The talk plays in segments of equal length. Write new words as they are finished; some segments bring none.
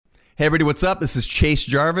Hey everybody, what's up? This is Chase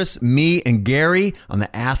Jarvis, me and Gary on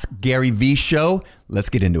the Ask Gary V show. Let's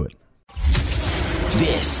get into it.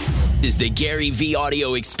 This is the Gary V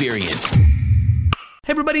audio experience. Hey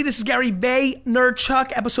everybody, this is Gary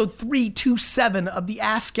Vaynerchuk, episode 327 of the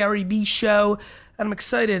Ask Gary V show. And I'm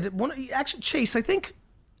excited. Actually, Chase, I think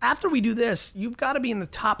after we do this, you've got to be in the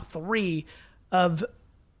top 3 of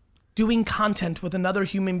doing content with another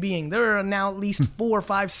human being. There are now at least 4,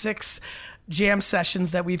 5, 6 jam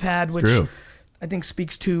sessions that we've had, which true. I think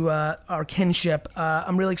speaks to our kinship.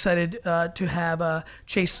 I'm really excited to have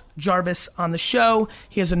Chase Jarvis on the show.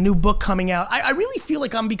 He has a new book coming out. I really feel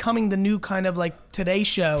like I'm becoming the new kind of like Today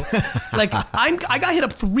Show. Like I got hit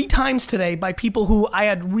up 3 times today by people who I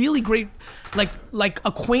had really great like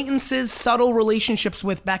acquaintances, subtle relationships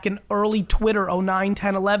with back in early Twitter, 09,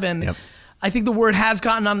 10, 11. Yep. I think the word has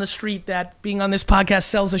gotten on the street that being on this podcast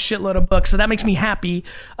sells a shitload of books, so that makes me happy.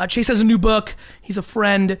 Chase has a new book. He's a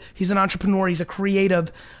friend. He's an entrepreneur. He's a creator.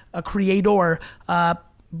 But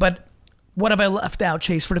what have I left out,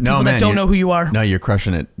 Chase, for the people that don't know who you are? No, you're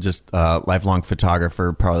crushing it. Just lifelong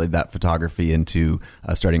photographer, probably that photography into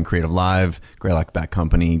starting Creative Live, Greylock Back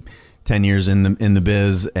Company, 10 years in the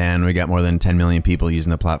biz, and we got more than 10 million people using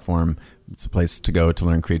the platform. It's a place to go to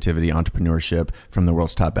learn creativity, entrepreneurship from the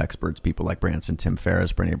world's top experts, people like Branson, Tim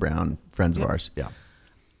Ferriss, Brené Brown, friends of ours. Yeah.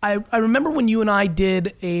 I remember when you and I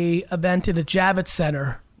did a event at the Javits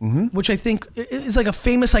Center, which I think is like a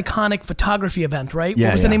famous, iconic photography event, right? Yeah,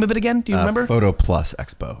 what was the name of it again? Do you remember? Photo Plus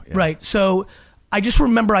Expo. Yeah. Right. So I just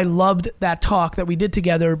remember I loved that talk that we did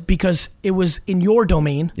together because it was in your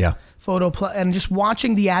domain. Yeah. Photo Plus, and just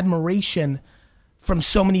watching the admiration from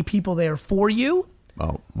so many people there for you.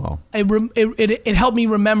 Oh, well. It helped me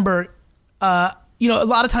remember, a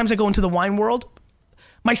lot of times I go into the wine world.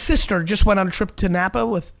 My sister just went on a trip to Napa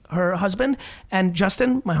with her husband and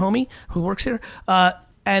Justin, my homie, who works here.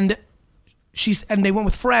 And they went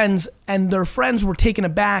with friends, and their friends were taken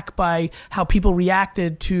aback by how people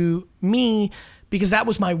reacted to me because that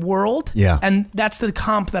was my world. Yeah. And that's the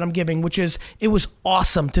comp that I'm giving, which is it was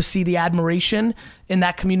awesome to see the admiration in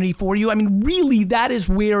that community for you. I mean, really, that is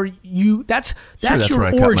where that's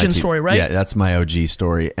your origin story, right? Yeah, that's my OG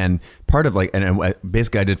story. And part of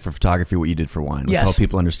basically I did for photography what you did for wine. Was help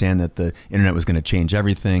people understand that the internet was going to change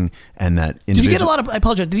everything, and that Did you get a lot of, I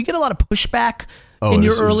apologize, did you get a lot of pushback in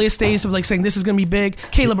your earliest days of like saying this is going to be big?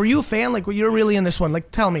 Caleb, are you a fan? Like, you're really in this one.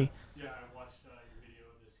 Like, tell me.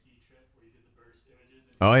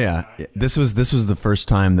 Oh yeah, this was the first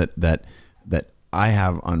time that I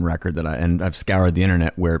have on record and I've scoured the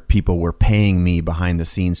internet where people were paying me behind the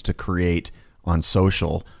scenes to create on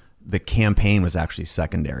social. The campaign was actually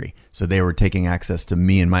secondary, so they were taking access to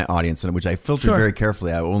me and my audience, which I filtered very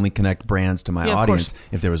carefully. I only connect brands to my audience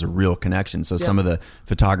if there was a real connection. So some of the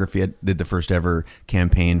photography, I did the first ever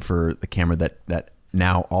campaign for the camera that.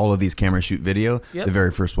 Now all of these cameras shoot video. Yep. The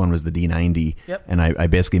very first one was the D90. Yep. And I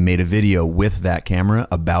basically made a video with that camera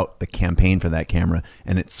about the campaign for that camera,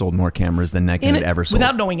 and it sold more cameras than Nikon had ever sold.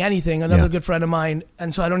 Without knowing anything, another good friend of mine,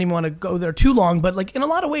 and so I don't even want to go there too long, but like in a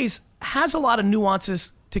lot of ways has a lot of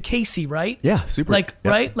nuances to Casey, right? Yeah, super.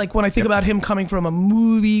 Right? Like when I think about him coming from a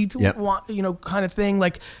movie, kind of thing,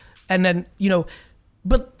 like, and then,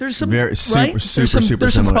 but there's some super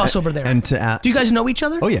similar crossover there. And do you guys know each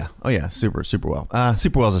other? Oh yeah, super well.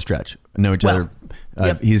 Super well is a stretch. Know each other.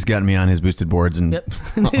 He's gotten me on his boosted boards and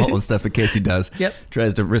all the stuff that Casey does.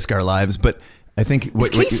 Tries to risk our lives, but I think is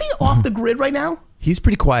Casey off the grid right now? He's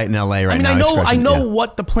pretty quiet in LA right now. I know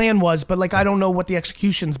what the plan was, but like I don't know what the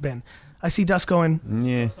execution's been. I see Dust going.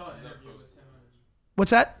 Yeah. What's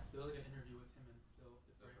that?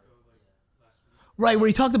 Right, where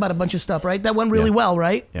he talked about a bunch of stuff, right? That went really well,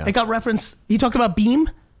 right? Yeah. It got referenced. He talked about Beam?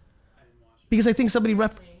 Because I think somebody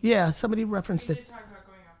referenced it.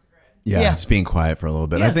 Yeah, just being quiet for a little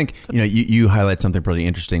bit. Yeah. I think, you highlight something pretty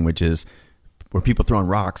interesting, which is were people throwing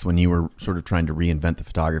rocks when you were sort of trying to reinvent the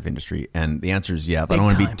photography industry? And the answer is yes. I don't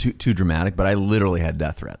want to be too dramatic, but I literally had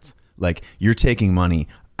death threats. Like, you're taking money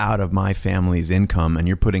out of my family's income and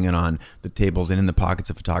you're putting it on the tables and in the pockets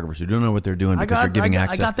of photographers who don't know what they're doing because they're giving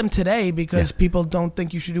access. I got them today because people don't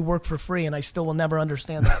think you should do work for free, and I still will never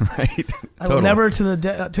understand that. Right. I will never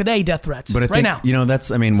today death threats. But I think, now. That's,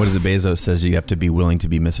 what is it? Bezos says you have to be willing to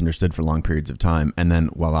be misunderstood for long periods of time, and then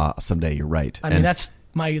voila, someday you're right. That's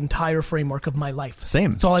my entire framework of my life.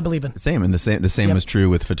 Same. That's all I believe in. Same. And the same was true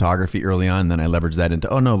with photography early on. Then I leveraged that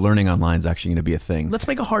into, learning online is actually going to be a thing. Let's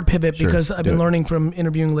make a hard pivot because I've been learning from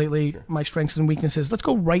interviewing lately my strengths and weaknesses. Let's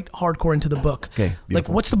go right hardcore into the book. Okay. Beautiful. Like,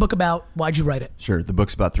 what's the book about? Why'd you write it? Sure. The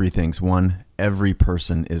book's about 3 things. 1, every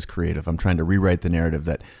person is creative. I'm trying to rewrite the narrative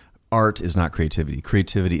that art is not creativity.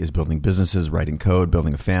 Creativity is building businesses, writing code,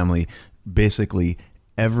 building a family. Basically,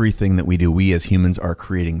 everything that we do, we as humans are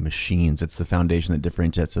creating machines. It's the foundation that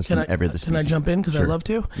differentiates us from every other species. Can I jump in? Because I love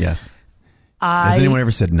to. Yes. Has anyone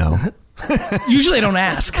ever said no? Usually I don't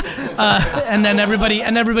ask. And then everybody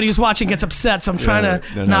who's watching gets upset, so I'm trying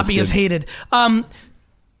to not be as hated.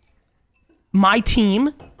 My team,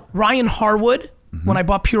 Ryan Harwood, when I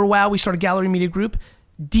bought Pure Wow, we started Gallery Media Group.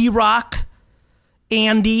 D-Rock,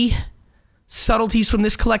 Andy, subtleties from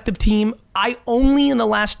this collective team. I only in the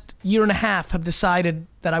last year and a half have decided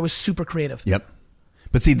that I was super creative. Yep.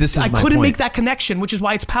 But see, this is my point. I couldn't make that connection, which is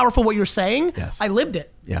why it's powerful what you're saying. Yes. I lived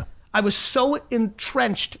it. Yeah. I was so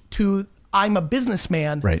entrenched to I'm a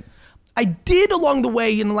businessman. Right. I did along the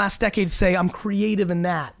way in the last decade say I'm creative in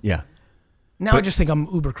that. Yeah. Now I just think I'm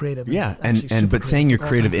uber creative. Yeah, but saying you're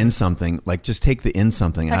creative in something, like just take the in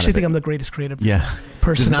something out of it. I actually think I'm the greatest creative Does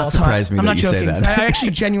person not of all surprise time. me I'm that not you joking. say that. I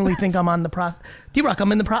actually genuinely think I'm on the process. D-Rock,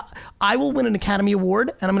 I'm in the I will win an Academy Award,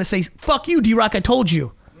 and I'm going to say, fuck you, D-Rock, I told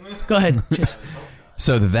you. Go ahead, Chase.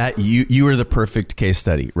 So that you were the perfect case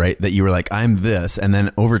study, right? That you were like, I'm this, and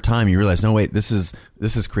then over time you realize, no, wait, this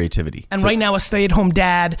is creativity. And right now, a stay-at-home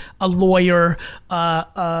dad, a lawyer,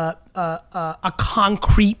 a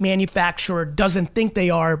concrete manufacturer doesn't think they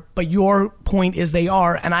are, but your point is they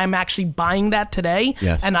are, and I'm actually buying that today.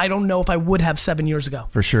 Yes. And I don't know if I would have 7 years ago.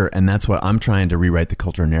 For sure, and that's what I'm trying to rewrite the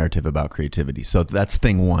cultural narrative about creativity. So that's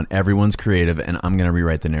thing one: everyone's creative, and I'm going to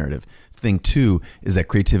rewrite the narrative. Thing two is that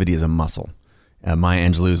creativity is a muscle. Maya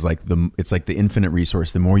Angelou is like it's like the infinite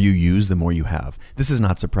resource. The more you use, the more you have. This is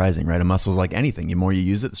not surprising, right? A muscle is like anything. The more you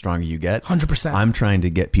use it, the stronger you get. 100%. I'm trying to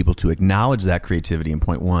get people to acknowledge that creativity in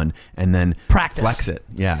point one, and then practice, flex it.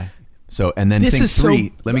 Yeah. So, and then this thing is three.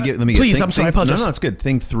 So, let me get. Please, I'm sorry. I apologize. No, it's good.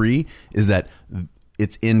 Thing three is that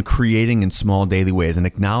it's in creating in small daily ways and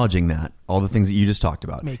acknowledging that all the things that you just talked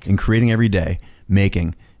about, in creating every day,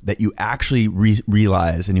 making. That you actually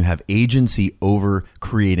realize and you have agency over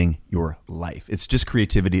creating your life. It's just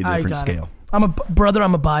creativity at a different scale. I'm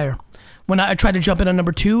a buyer. When I tried to jump in on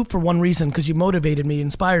number 2 for one reason, because you motivated me,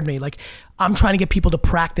 inspired me. Like, I'm trying to get people to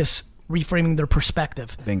practice reframing their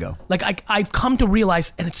perspective. Bingo. Like I've come to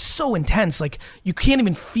realize, and it's so intense, like you can't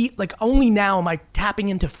even feel, like only now am I tapping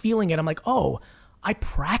into feeling it. I'm like, oh, I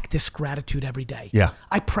practice gratitude every day. Yeah.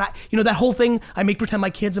 That whole thing, I make pretend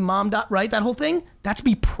my kids and mom, right? That whole thing, that's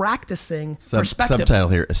me practicing perspective. Subtitle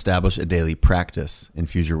here, establish a daily practice,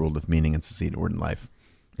 infuse your world with meaning and succeed in life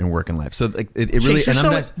and work in life. So it really,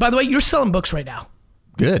 Chase, by the way, you're selling books right now.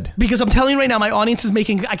 Good. Because I'm telling you right now, my audience is I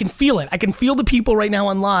can feel it. I can feel the people right now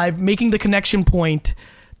on live making the connection point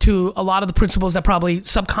to a lot of the principles that probably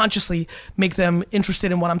subconsciously make them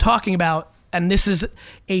interested in what I'm talking about. And this is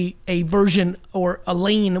a version or a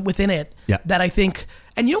lane within it that I think,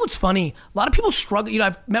 and you know what's funny? A lot of people struggle.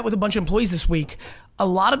 I've met with a bunch of employees this week. A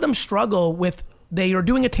lot of them struggle with, they are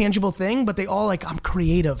doing a tangible thing, but they all like, I'm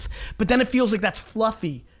creative. But then it feels like that's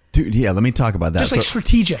fluffy. Dude, yeah, let me talk about that. Just like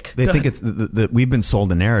strategic. They think it's we've been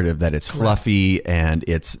sold a narrative that it's fluffy and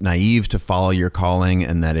it's naive to follow your calling,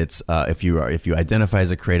 and that it's if you identify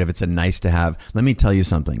as a creative, it's a nice to have. Let me tell you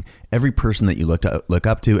something. Every person that you look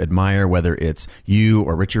up to, admire, whether it's you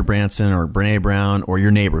or Richard Branson or Brene Brown or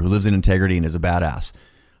your neighbor who lives in integrity and is a badass,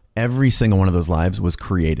 every single one of those lives was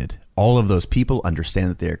created. All of those people understand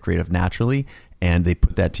that they are creative naturally, and they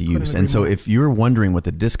put that to use. And so if you're wondering what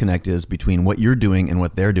the disconnect is between what you're doing and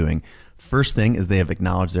what they're doing, first thing is they have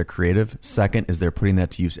acknowledged they're creative. Second is they're putting that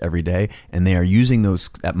to use every day, and they are using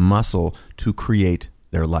that muscle to create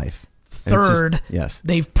their life. Third, yes,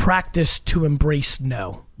 they've practiced to embrace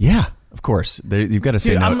no. Yeah, of course. You've got to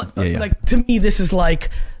say no. Like, to me, this is like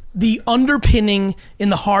the underpinning in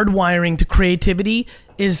the hardwiring to creativity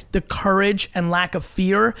is the courage and lack of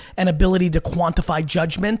fear and ability to quantify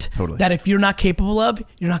judgment. Totally. That if you're not capable of,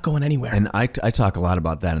 you're not going anywhere. And I talk a lot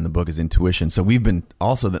about that in the book is intuition. So we've been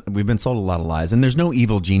sold a lot of lies, and there's no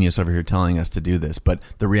evil genius over here telling us to do this. But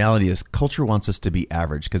the reality is culture wants us to be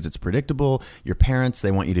average because it's predictable. Your parents,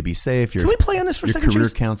 they want you to be safe. Can we play on this for a second? Your career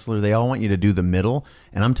counselor, they all want you to do the middle.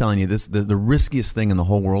 And I'm telling you this, the riskiest thing in the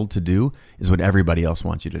whole world to do is what everybody else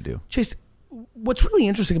wants you to do. Chase, what's really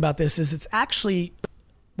interesting about this is it's actually,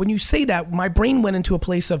 when you say that, my brain went into a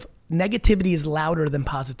place of negativity is louder than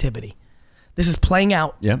positivity. This is playing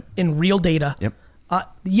out in real data.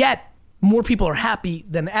 Yet, more people are happy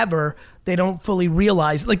than ever. They don't fully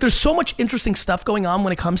realize. Like, there's so much interesting stuff going on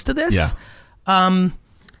when it comes to this.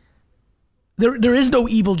 There is no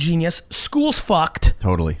evil genius. School's fucked.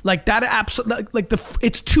 Totally. Like, that absolutely,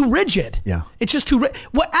 it's too rigid. Yeah. It's just too rigid.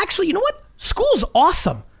 Actually, you know what? School's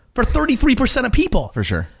awesome for 33% of people. For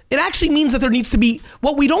sure. It actually means that there needs to be,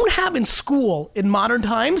 what we don't have in school in modern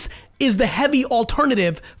times is the heavy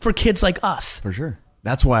alternative for kids like us. For sure.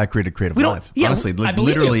 That's why I created Creative Live. Yeah, honestly, I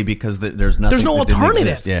believe literally you. because there's nothing. There's no that didn't alternative.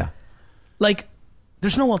 exist. Yeah. Like,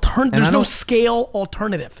 there's no alternative. There's no scale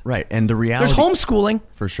alternative. Right. And the reality. There's homeschooling.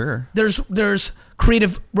 For sure. There's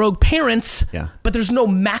creative rogue parents. Yeah. But there's no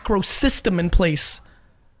macro system in place.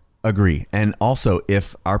 Agree. And also,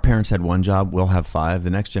 if our parents had one job, we'll have 5.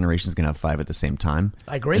 The next generation is going to have 5 at the same time.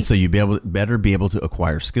 I agree. And so you better be able to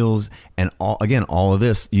acquire skills. And all of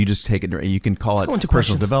this, you just take it. You can call it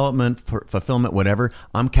personal development, fulfillment, whatever.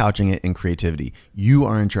 I'm couching it in creativity. You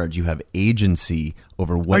are in charge. You have agency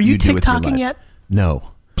over what you do with your life. Are you TikToking yet?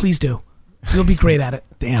 No. Please do. You'll be great at it.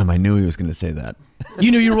 Damn, I knew he was going to say that.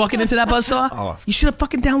 You knew you were walking into that buzzsaw? Oh. You should have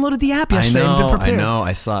fucking downloaded the app yesterday and been prepared. I know.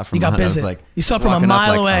 I saw it from You got busy. You saw it from a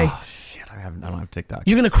mile away. Oh, shit. I don't have TikTok.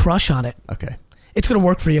 You're going to crush on it. Okay. It's going to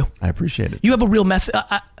work for you. I appreciate it. You have a real mess.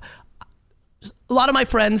 A lot of my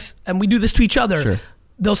friends, and we do this to each other, sure.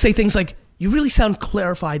 They'll say things like, you really sound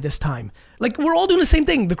clarified this time. Like, we're all doing the same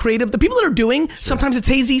thing. The people that are doing, sure. Sometimes it's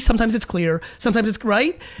hazy, sometimes it's clear, sometimes it's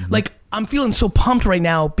right. Mm-hmm. Like, I'm feeling so pumped right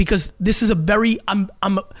now because this is a very, I'm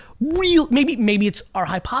real, maybe it's our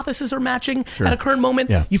hypotheses are matching sure. At a current moment.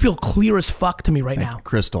 Yeah. You feel clear as fuck to me right now.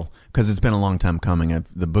 Crystal, because it's been a long time coming.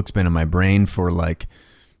 The book's been in my brain for like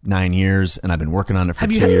 9 years, and I've been working on it for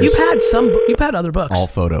 2 years. You've had other books. All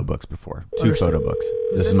photo books before. 2 photo books.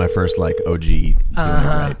 This is my first like OG.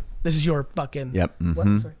 Right. This is your fucking. Yep. Mm-hmm.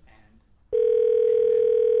 What? Sorry.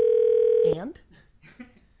 And?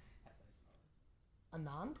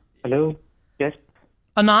 Anand? Hello. Yes.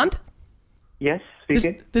 Anand? Yes.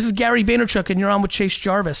 Speaking. This is Gary Vaynerchuk, and you're on with Chase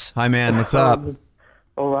Jarvis. Hi, man. What's up?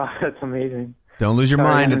 Oh wow, that's amazing. Don't lose your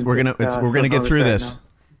mind. We're gonna get through this.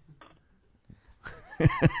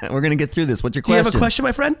 We're gonna get through this. What's your question? Do you have a question,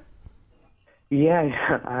 my friend?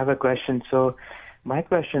 Yeah, I have a question. So, my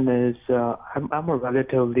question is, I'm a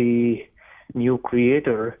relatively new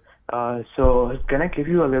creator. So, can I give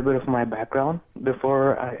you a little bit of my background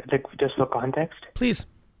before, just for context? Please.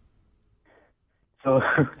 So,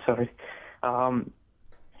 sorry.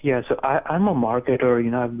 So I'm a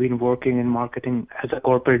marketer. I've been working in marketing as a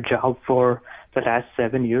corporate job for the last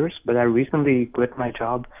 7 years, but I recently quit my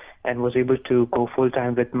job and was able to go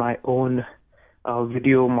full-time with my own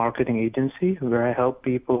video marketing agency where I help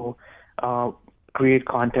people create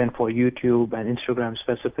content for YouTube and Instagram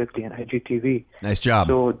specifically and IGTV. Nice job.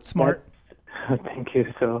 So smart. Thank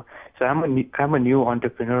you. So I'm a new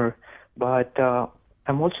entrepreneur, but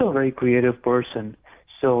I'm also a very creative person.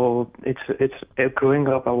 So it's growing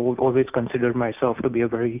up, I would always consider myself to be a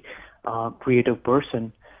very creative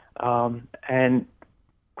person, and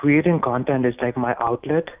creating content is like my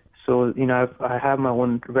outlet. So I have my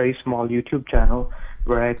own very small YouTube channel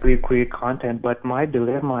where I create content. But my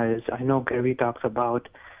dilemma is, I know Gary talks about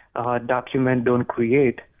document, don't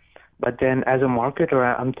create, but then as a marketer,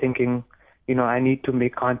 I'm thinking, I need to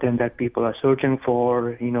make content that people are searching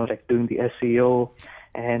for, like doing the SEO.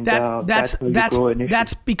 And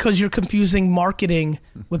that's because you're confusing marketing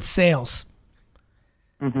with sales.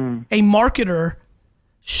 Mm-hmm. A marketer,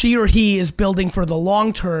 she or he is building for the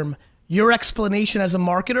long term. Your explanation as a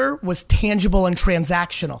marketer was tangible and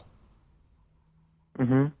transactional.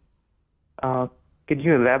 Mm-hmm. Can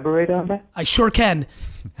you elaborate on that? I sure can.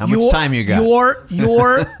 How much time you got?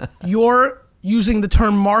 You're using the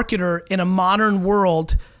term marketer in a modern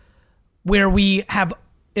world where we have,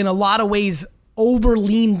 in a lot of ways,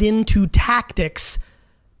 over-leaned into tactics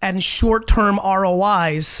and short-term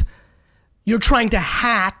ROIs. You're trying to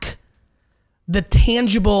hack the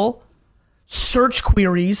tangible search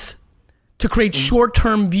queries to create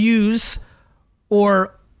short-term views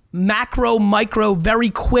or macro, micro, very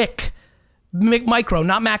quick, micro,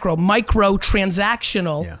 not macro, micro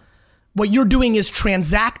transactional. Yeah. What you're doing is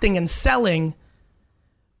transacting and selling,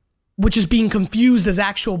 which is being confused as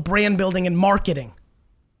actual brand building and marketing.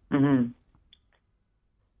 Mm-hmm.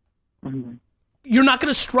 Mm-hmm. You're not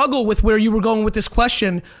going to struggle with where you were going with this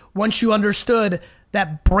question once you understood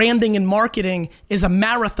that branding and marketing is a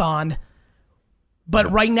marathon.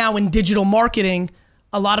 But right now in digital marketing,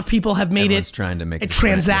 a lot of people have made Everyone's trying to make it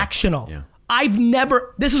transactional. Yeah.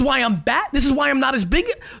 This is why I'm bad. This is why I'm not as big.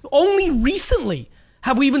 Only recently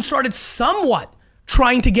have we even started somewhat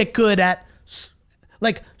trying to get good at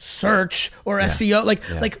like search or SEO.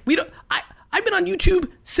 Like we don't, I've been on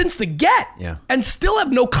YouTube since the get and still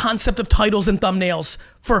have no concept of titles and thumbnails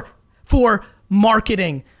for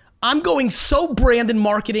marketing. I'm going so brand and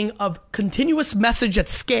marketing of continuous message at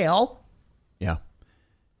scale. Yeah.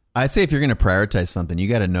 I'd say if you're going to prioritize something, you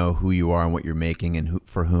got to know who you are and what you're making and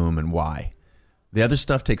for whom and why. The other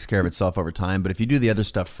stuff takes care of itself over time, but if you do the other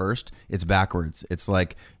stuff first, it's backwards. It's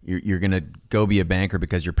like you're going to go be a banker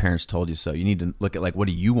because your parents told you so. You need to look at like, what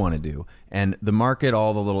do you want to do? And the market,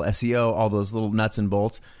 all the little SEO, all those little nuts and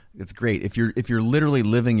bolts, it's great. If you're literally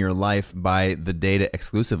living your life by the data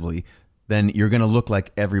exclusively, then you're going to look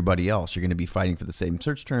like everybody else. You're going to be fighting for the same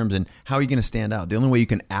search terms. And how are you going to stand out? The only way you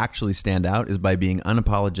can actually stand out is by being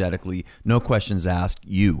unapologetically, no questions asked,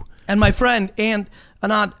 you. And my friend, and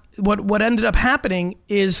Anand, what ended up happening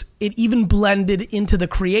is it even blended into the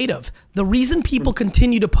creative. The reason people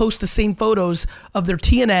continue to post the same photos of their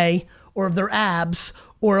TNA or of their abs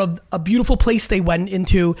or of a beautiful place they went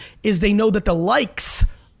into is they know that the likes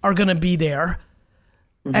are going to be there.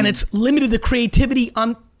 And it's limited the creativity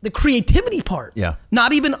on the creativity part. Yeah.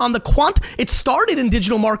 Not even on the it started in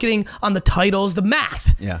digital marketing on the titles, the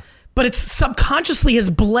math. Yeah. But it's subconsciously has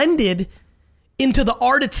blended into the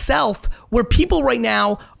art itself, where people right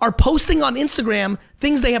now are posting on Instagram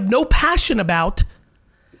things they have no passion about,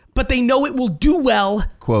 but they know it will do well.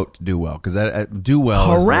 Quote, do well. Because do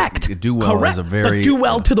well correct. Do well correct. is a very... But do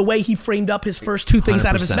well to the way he framed up his first two things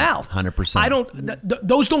out of his mouth. 100%.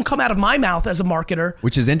 Those don't come out of my mouth as a marketer.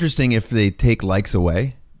 Which is interesting. If they take likes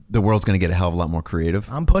away, the world's going to get a hell of a lot more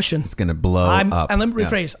creative. I'm pushing. It's going to blow up. And let me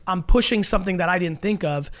rephrase. I'm pushing something that I didn't think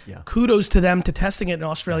of. Yeah. Kudos to them to testing it in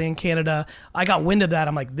Australia and Canada. I got wind of that.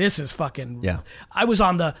 I'm like, this is fucking... Yeah. I was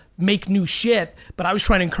on the make new shit, but I was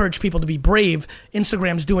trying to encourage people to be brave.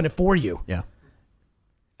 Instagram's doing it for you. Yeah.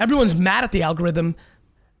 Everyone's mad at the algorithm.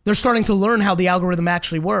 They're starting to learn how the algorithm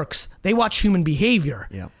actually works. They watch human behavior.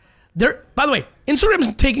 Yeah. By the way,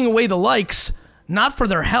 Instagram's taking away the likes, not for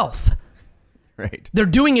their health. Right. They're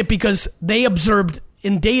doing it because they observed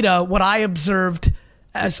in data what I observed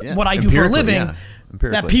as what I do for a living,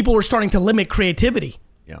 that people were starting to limit creativity.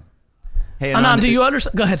 Yeah. Hey, Anand, do you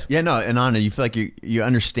understand? Go ahead. Yeah, no, Anand, you feel like you're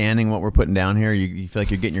understanding what we're putting down here? You feel like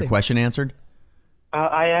you're getting your question answered?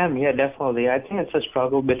 I am, yeah, definitely. I think it's a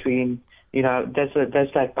struggle between,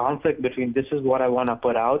 there's that conflict between this is what I want to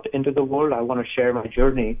put out into the world. I want to share my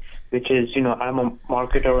journey, which is, I'm a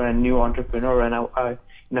marketer and new entrepreneur, and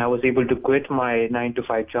I was able to quit my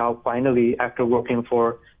 9-to-5 job finally after working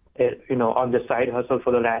for, on the side hustle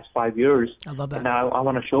for the last 5 years. I love that. And now I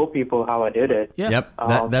want to show people how I did it. Yeah.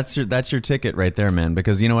 Yep. That's your ticket right there, man.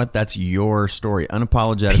 Because you know what? That's your story.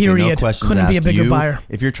 Unapologetically, Period. no questions Couldn't asked. be a bigger buyer.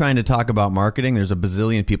 If you're trying to talk about marketing, there's a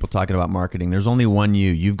bazillion people talking about marketing. There's only one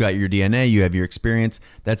you. You've got your DNA. You have your experience.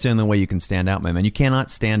 That's the only way you can stand out, my man. You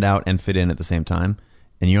cannot stand out and fit in at the same time.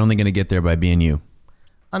 And you're only going to get there by being you.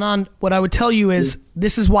 Anand, what I would tell you is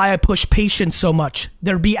this is why I push patience so much.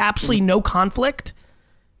 There'd be absolutely no conflict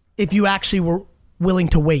if you actually were willing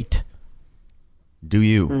to wait. Do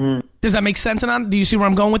you? Does that make sense, Anand? Do you see where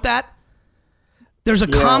I'm going with that? There's a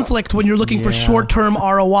conflict when you're looking for short-term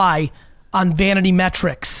ROI on vanity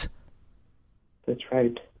metrics. That's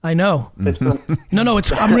right. I know. That's right. No,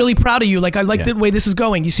 I'm really proud of you. Like I like the way this is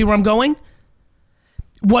going. You see where I'm going?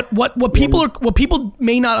 What people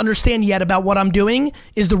may not understand yet about what I'm doing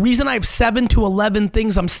is the reason I have 7 to 11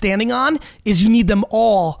 things I'm standing on is you need them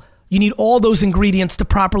all. You need all those ingredients to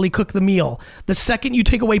properly cook the meal. The second you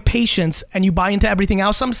take away patience and you buy into everything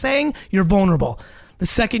else I'm saying, you're vulnerable. The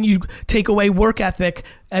second you take away work ethic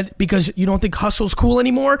because you don't think hustle's cool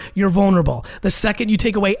anymore, you're vulnerable. The second you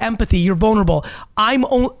take away empathy, you're vulnerable.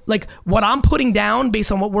 What I'm putting down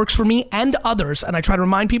based on what works for me and others, and I try to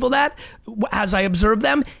remind people that as I observe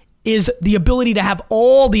them, is the ability to have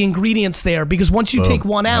all the ingredients there, because once you take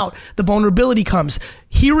one out, the vulnerability comes.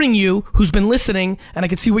 Hearing you, who's been listening, and I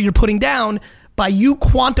can see what you're putting down, by you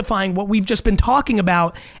quantifying what we've just been talking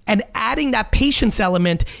about and adding that patience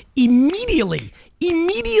element immediately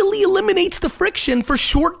eliminates the friction for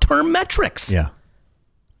short-term metrics. Yeah.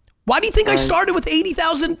 Why do you think I started with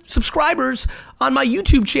 80,000 subscribers on my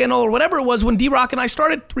YouTube channel or whatever it was when D-Rock and I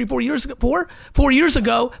started 4 years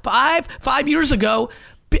ago, 5 years ago?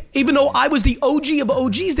 Even though I was the OG of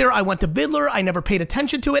OGs there, I went to Vidler. I never paid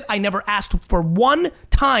attention to it. I never asked for one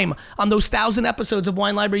time on those 1,000 episodes of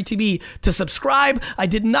Wine Library TV to subscribe. I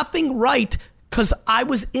did nothing right because I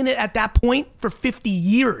was in it at that point for 50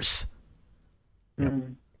 years. Yep.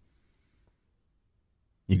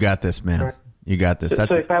 You got this, man. You got this.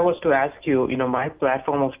 So if I was to ask you, my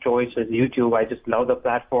platform of choice is YouTube. I just love the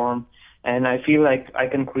platform, and I feel like I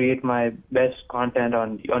can create my best content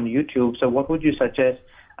on YouTube. So what would you suggest?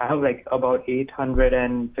 I have about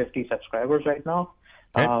 850 subscribers right now,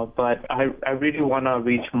 but I really want to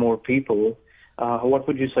reach more people. What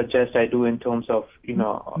would you suggest I do in terms of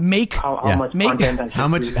how much content I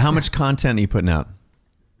should how much content are you putting out?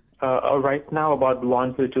 Right now, about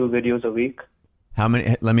 1 to 2 videos a week. How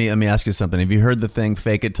many? Let me ask you something. Have you heard the thing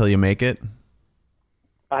 "fake it till you make it"?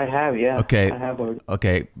 I have, yeah. Okay. I have heard.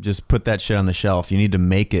 Okay, just put that shit on the shelf. You need to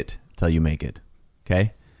make it till you make it.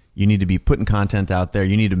 Okay? You need to be putting content out there.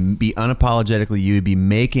 You need to be unapologetically you, be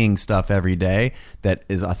making stuff every day that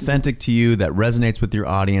is authentic to you, that resonates with your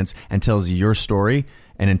audience and tells your story.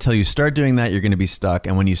 And until you start doing that, you're going to be stuck.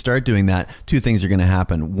 And when you start doing that, two things are going to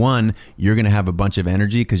happen. One, you're going to have a bunch of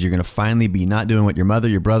energy because you're going to finally be not doing what your mother,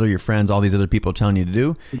 your brother, your friends, all these other people are telling you to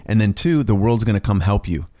do. And then two, the world's going to come help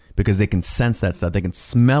you because they can sense that stuff. They can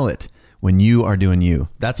smell it when you are doing you.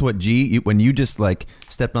 That's what when you just like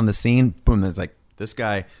stepped on the scene, boom, it's like this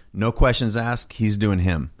guy, no questions asked, he's doing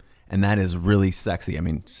him. And that is really sexy. I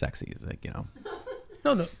mean, sexy is like,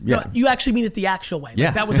 No, Yeah. no, you actually mean it the actual way. Like,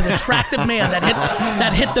 Yeah. that was an attractive man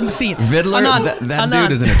that hit them scene. Vidler, that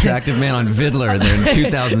dude is an attractive man on Vidler there in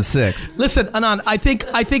 2006. Listen, Anand, I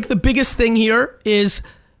think the biggest thing here is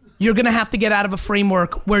you're going to have to get out of a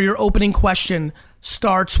framework where your opening question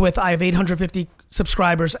starts with, I have 850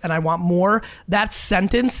 subscribers and I want more. That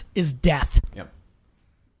sentence is death. Yep.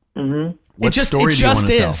 Mm-hmm. What story do you want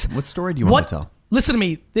to tell? What story do you want to tell? Listen to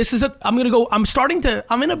me. I'm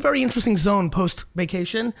in a very interesting zone post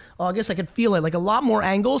vacation. August, I could feel it, like a lot more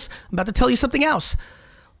angles. I'm about to tell you something else.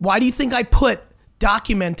 Why do you think I put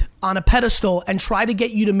document on a pedestal and try to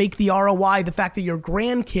get you to make the ROI, the fact that your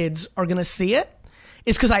grandkids are going to see it?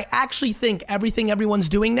 Is because I actually think everything everyone's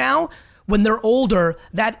doing now, when they're older,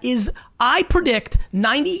 I predict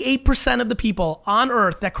 98% of the people on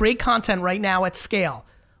earth that create content right now at scale,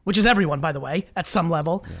 which is everyone, by the way, at some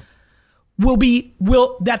level,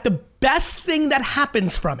 that the best thing that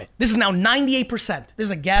happens from it, this is now 98%, this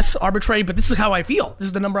is a guess, arbitrary, but this is how I feel, this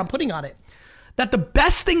is the number I'm putting on it, that the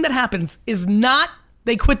best thing that happens is not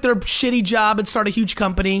they quit their shitty job and start a huge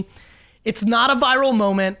company, it's not a viral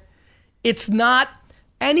moment, it's not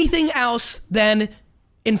anything else than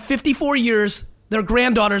in 54 years, their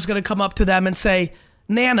granddaughter's gonna come up to them and say,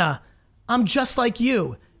 Nana, I'm just like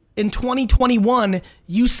you. In 2021,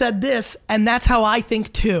 you said this, and that's how I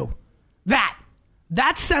think too.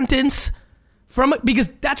 That sentence, because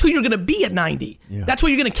that's who you're gonna be at 90. Yeah. That's what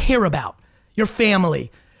you're gonna care about, your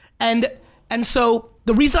family. And so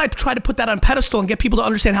the reason I try to put that on pedestal and get people to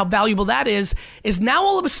understand how valuable that is now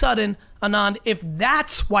all of a sudden, Anand, if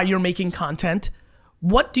that's why you're making content,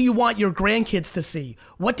 what do you want your grandkids to see?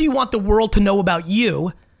 What do you want the world to know about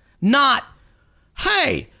you? Not,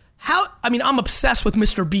 hey, I'm obsessed with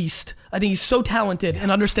Mr. Beast. I think he's so talented in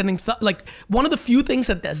understanding, one of the few things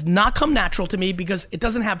that does not come natural to me because it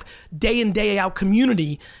doesn't have day in, day out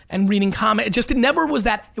community and reading comment. It never was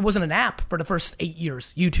that, it wasn't an app for the first 8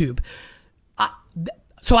 years, YouTube.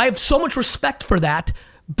 So I have so much respect for that.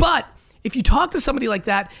 But if you talk to somebody like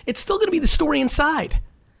that, it's still gonna be the story inside.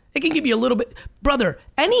 It can give you a little bit, brother,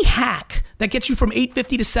 any hack that gets you from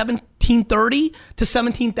 850 to 1730 to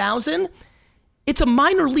 17,000, it's a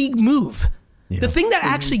minor league move. Yeah. The thing that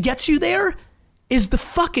actually gets you there is the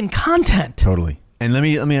fucking content. Totally. And I'm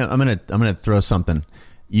gonna throw something.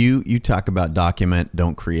 You talk about document,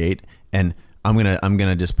 don't create, and I'm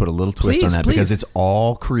gonna just put a little twist on that because it's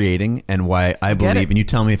all creating, and why I believe, and you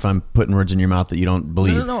tell me if I'm putting words in your mouth that you don't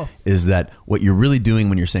believe, is that what you're really doing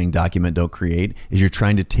when you're saying document, don't create, is you're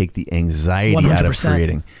trying to take the anxiety 100%. Out of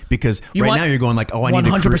creating. Because now you're going like, oh, I need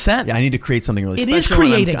 100%. I need to create something really special. It is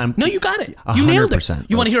creating. No, you got it. You nailed it.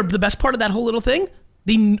 You want to hear the best part of that whole little thing?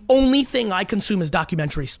 The only thing I consume is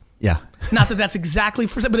documentaries. Yeah. Not that that's exactly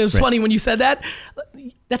but it was funny when you said that.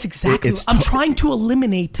 That's exactly. I'm trying to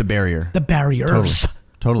eliminate the barriers.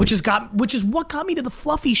 Totally. Which is what got me to the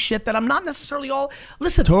fluffy shit that I'm not necessarily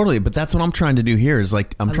listen. Totally, but that's what I'm trying to do here is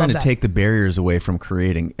like I'm trying to take the barriers away from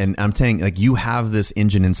creating. And I'm saying like you have this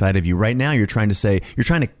engine inside of you right now. You're trying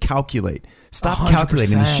to calculate. Stop 100%.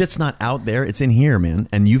 Calculating. The shit's not out there. It's in here, man.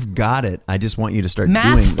 And you've got it. I just want you to start doing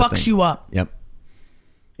Math fucks you up. Yep.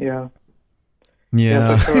 Yeah.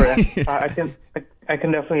 Yeah. For sure. I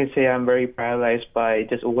can definitely say I'm very paralyzed by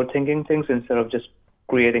just overthinking things instead of just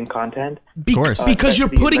creating content. Of course. Because you're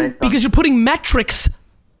putting metrics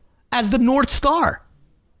as the North Star.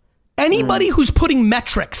 Anybody who's putting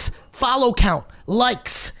metrics, follow count,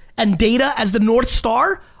 likes, and data as the North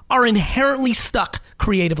Star are inherently stuck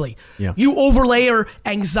creatively. Yeah. You overlay your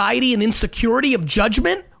anxiety and insecurity of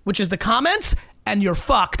judgment, which is the comments, and you're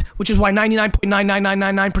fucked, which is why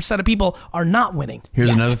 99.99999% of people are not winning. Here's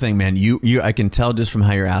another thing, man. I can tell just from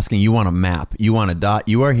how you're asking, you want a map. You want a dot.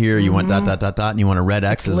 You are here. You want ... and you want a red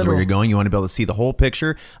X. This is where you're going. You want to be able to see the whole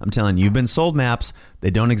picture. I'm telling you, you've been sold maps. They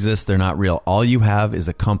don't exist. They're not real. All you have is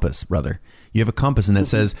a compass, brother. You have a compass, and that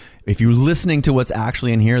says, if you're listening to what's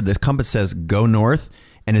actually in here, this compass says go north.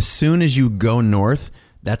 And as soon as you go north,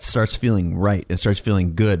 that starts feeling right. It starts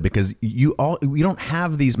feeling good because we don't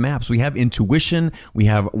have these maps. We have intuition. We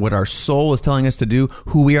have what our soul is telling us to do,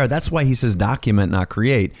 who we are. That's why he says document, not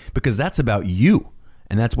create, because that's about you.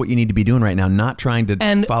 And that's what you need to be doing right now, not trying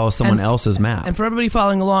to follow someone else's map. And for everybody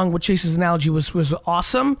following along, what Chase's analogy was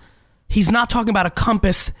awesome. He's not talking about a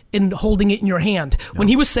compass and holding it in your hand. No. When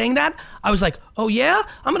he was saying that, I was like, oh yeah?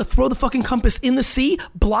 I'm going to throw the fucking compass in the sea,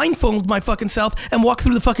 blindfold my fucking self, and walk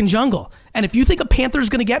through the fucking jungle. And if you think a panther's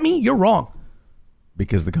going to get me, you're wrong.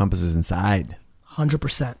 Because the compass is inside.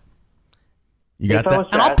 100%. You got that?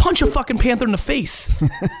 And I'll punch a fucking panther in the face.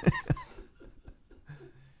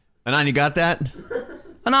 Anon, you got that?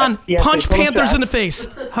 Anon, punch panthers in the face.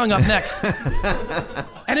 Hung up next.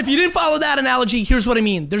 And if you didn't follow that analogy, here's what I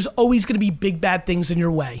mean. There's always going to be big bad things in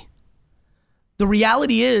your way. The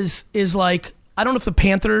reality is like, I don't know if a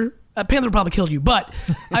panther probably killed you, but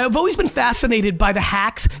I've always been fascinated by the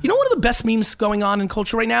hacks. You know, one of the best memes going on in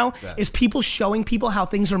culture right now is people showing people how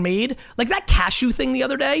things are made. Like that cashew thing the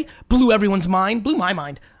other day blew everyone's mind, blew my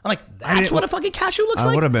mind. I'm like, that's what a fucking cashew looks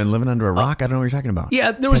like? I would have been living under a rock. I don't know what you're talking about.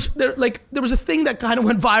 Yeah, there was a thing that kind of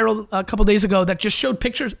went viral a couple days ago that just showed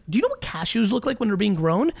pictures. Do you know what cashews look like when they're being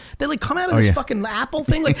grown? They like come out of this fucking apple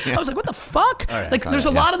thing. Like I was like, what the fuck? Like there's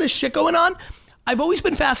a lot of this shit going on. I've always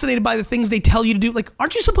been fascinated by the things they tell you to do. Like, are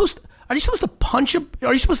you supposed to punch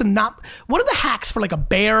are you supposed to not? What are the hacks for like a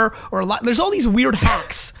bear or a lot? There's all these weird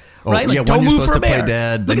hacks, right? Like, don't move for a bear. Play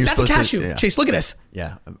dead, look, that's a cashew. Chase, look at this.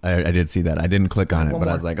 Yeah, I did see that. I didn't click on it, but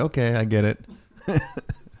I was like, okay, I get it.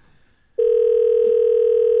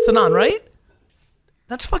 Sanan, right?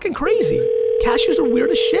 That's fucking crazy. Cashews are weird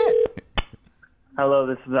as shit. Hello,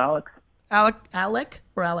 this is Alex. Alec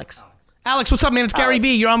or Alex? Alex, what's up, man? It's Gary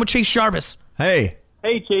V. You're on with Chase Jarvis. Hey.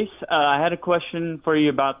 Hey, Chase. I had a question for you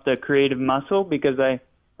about the creative muscle because I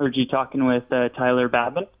heard you talking with Tyler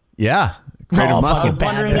Babin. Yeah. Creative muscle. I was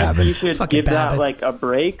wondering if you should give that like a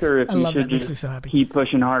break or if you should just keep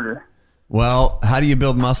pushing harder. Well, how do you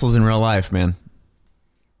build muscles in real life, man?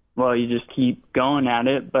 Well, you just keep going at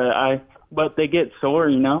it, but they get sore,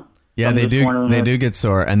 you know? Yeah, they do. They do get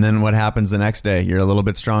sore. And then what happens the next day? You're a little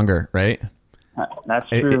bit stronger, right? That's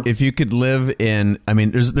true. If you could live in, I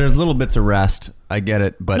mean, there's little bits of rest. I get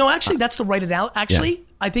it, but no, actually, that's the right analogy. Actually,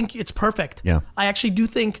 I think it's perfect. Yeah, I actually do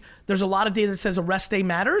think there's a lot of data that says a rest day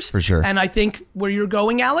matters for sure. And I think where you're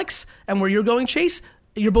going, Alex, and where you're going, Chase,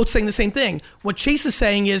 you're both saying the same thing. What Chase is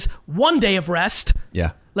saying is one day of rest.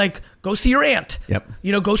 Yeah, like go see your aunt. Yep.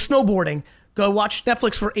 You know, go snowboarding. Go watch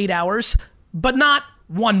Netflix for 8 hours, but not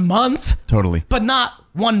 1 month. Totally. But not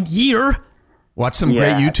 1 year. Watch some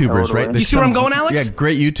great YouTubers, totally. right? You see where I'm going, Alex? Yeah,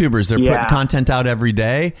 great YouTubers. They're putting content out every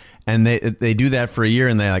day, and they do that for a year,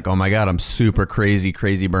 and they're like, oh my God, I'm super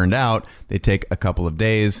crazy burned out. They take a couple of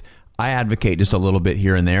days. I advocate just a little bit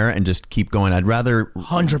here and there and just keep going. I'd rather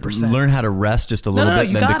 100% learn how to rest just a little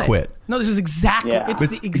bit than to quit. No, this is exactly, it's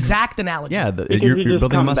the exact analogy. Yeah, you're building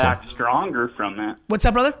come muscle. Back stronger from it. What's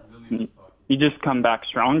that, brother? You just come back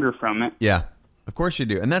stronger from it. Yeah, of course you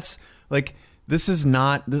do. And that's like... This is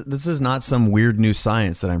not some weird new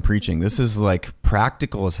science that I'm preaching. This is like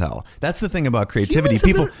practical as hell. That's the thing about creativity.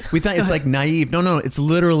 People, we think it's like naive. No, it's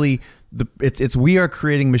literally it's we are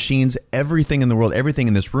creating machines. Everything in the world, everything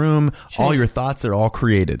in this room, Chase. All your thoughts are all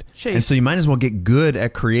created. Chase. And so you might as well get good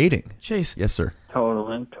at creating. Chase. Yes, sir.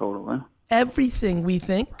 Totally. Everything we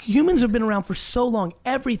think, humans have been around for so long.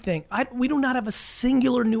 Everything. We do not have a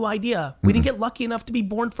singular new idea. We didn't get lucky enough to be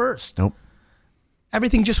born first. Nope.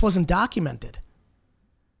 Everything just wasn't documented.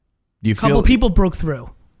 A couple people broke through.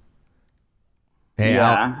 Hey,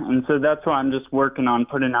 and so that's why I'm just working on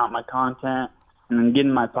putting out my content and then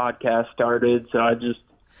getting my podcast started. So I just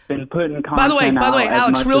been putting content. By the way,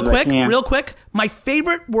 Alex, real quick. My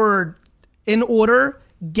favorite word in order,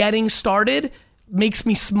 getting started, makes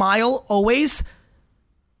me smile always.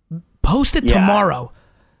 Post it tomorrow.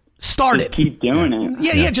 Started. Just keep doing it.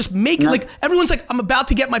 Yeah. Just make it like everyone's like, I'm about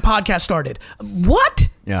to get my podcast started. What?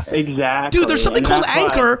 Yeah. Exactly. Dude, there's something called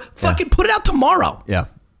Anchor. Fucking put it out tomorrow. Yeah.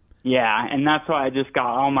 Yeah, and that's why I just got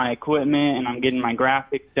all my equipment and I'm getting my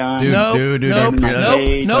graphics done. Dude.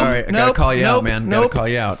 Sorry, I gotta call you out, man. Gotta call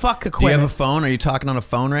you out. Fuck equipment. Do you have a phone? Are you talking on a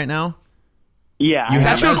phone right now? Yeah.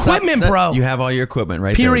 That's your equipment, bro. You have all your equipment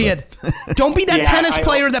right Period. there. Don't be that tennis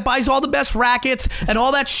player that buys all the best rackets and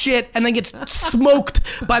all that shit and then gets smoked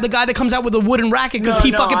by the guy that comes out with a wooden racket because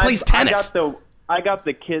he fucking plays tennis. I got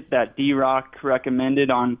the kit that D-Rock recommended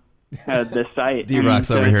on the site. D-Rock's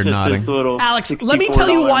And over it's here just nodding. this little Alex, let me tell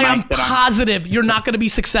you why $64 I'm mic that positive you're not going to be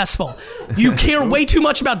successful. You care way too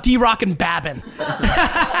much about D-Rock and Babin.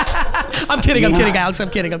 I'm kidding, Alex. I'm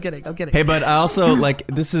kidding. Hey, but I also like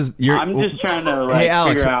this is your. I'm just trying to Hey,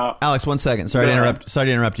 Alex. figure out. Alex, 1 second. Sorry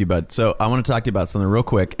to interrupt you, bud. So I want to talk to you about something real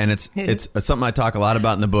quick, and it's something I talk a lot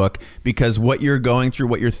about in the book, because what you're going through,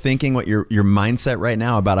 what you're thinking, what your mindset right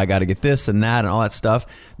now about I got to get this and that and all that stuff,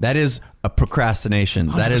 that is a procrastination.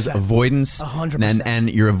 100%. That is avoidance. 100%. And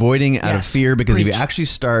you're avoiding out of fear, because if you Preach. actually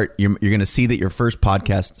start, you're going to see that your first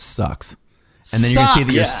podcast sucks. And then you're going to see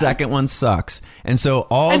that your second one sucks. And so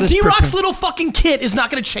And D-Rock's little fucking kit is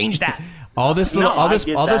not going to change that. That's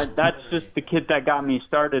just the kit that got me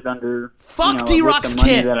started under. Fuck D-Rock's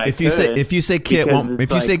kit. If you say kit one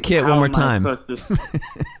more time.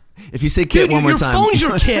 If you say kit one more time. Your phone's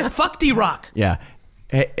your kit. Fuck D-Rock. Yeah.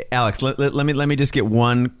 Hey, Alex, let me just get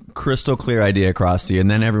one crystal clear idea across to you,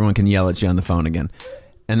 and then everyone can yell at you on the phone again.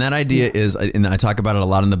 And that idea is, and I talk about it a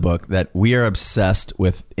lot in the book, that we are obsessed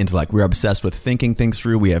with intellect. We're obsessed with thinking things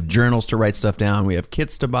through. We have journals to write stuff down. We have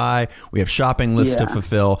kits to buy. We have shopping lists to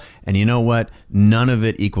fulfill. And you know what? None of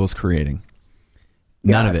it equals creating.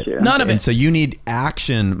 None of it. None of it. And so you need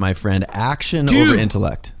action, my friend. Action over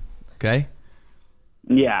intellect. Okay?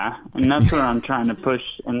 Yeah, and that's what I'm trying to push,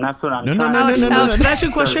 and that's what I'm trying to Alex, do. Alex, can I ask you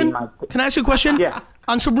a question? Can I ask you a question? Yeah.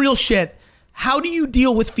 On some real shit. How do you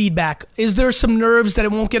deal with feedback? Is there some nerves that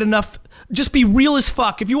it won't get enough? Just be real as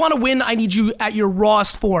fuck. If you want to win, I need you at your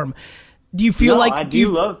rawest form. Do you feel like... I do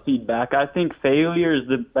love feedback. I think failure is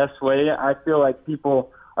the best way. I feel like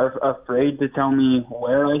people are afraid to tell me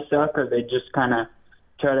where I suck, or they just kind of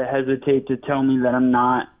try to hesitate to tell me that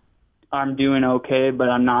I'm doing okay, but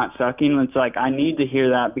I'm not sucking. It's like, I need to hear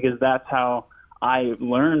that, because that's how I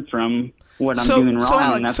learn from what I'm doing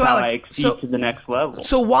wrong, and that's how I exceed to the next level.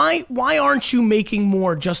 So why aren't you making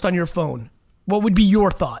more just on your phone? What would be your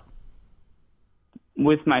thought?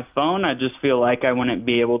 With my phone, I just feel like I wouldn't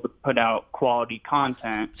be able to put out quality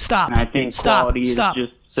content. Stop. And I think quality is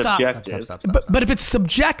just subjective. Stop. But if it's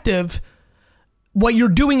subjective, what you're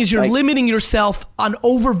doing is you're limiting yourself on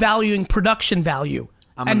overvaluing production value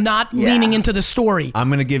and not leaning into the story. I'm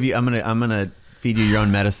gonna feed you your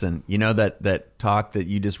own medicine. You know that talk that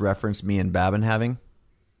you just referenced me and Babin having?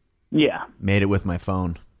 Yeah. Made it with my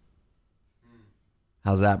phone.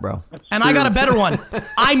 How's that, bro? And I got a better one.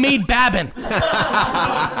 I made Babin.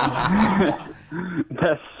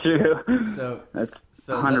 That's true. That's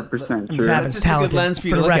 100% true. Babin's It's a good lens for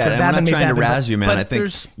you to look at. And I'm not trying to razz you, man. I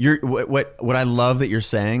think what I love that you're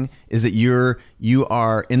saying is that you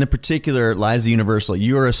are, in the particular lies the universal.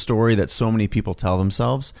 You are a story that so many people tell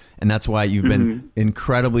themselves, and that's why you've been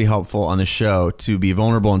incredibly helpful on the show to be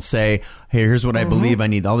vulnerable and say, hey, here's what I believe. I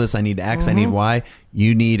need all this. I need X. I need Y.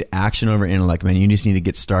 You need action over intellect, man. You just need to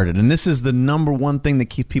get started. And this is the number one thing that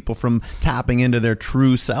keeps people from tapping into their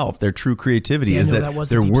true self, their true creativity, is that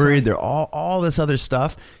they're worried. They're all this other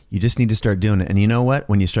stuff. You just need to start doing it. And you know what?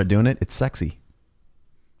 When you start doing it, it's sexy.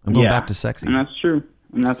 I'm going back to sexy. And that's true.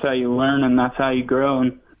 And that's how you learn, and that's how you grow.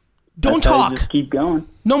 And don't talk. Just keep going.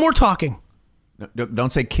 No more talking. No,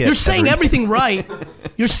 don't say kid. You're saying everything right.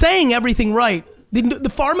 You're saying everything right. The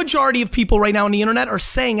far majority of people right now on the internet are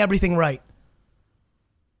saying everything right.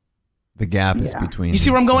 The gap is between. You see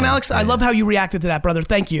where I'm going, Alex? I love how you reacted to that, brother.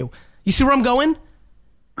 Thank you. You see where I'm going?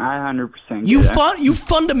 I 100% You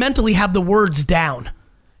fundamentally have the words down.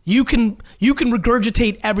 You can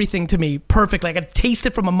regurgitate everything to me perfectly. I can taste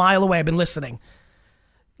it from a mile away. I've been listening.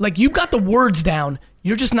 Like, you've got the words down.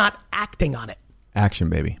 You're just not acting on it. Action,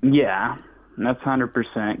 baby. Yeah, that's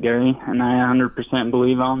 100%, Gary. And I 100%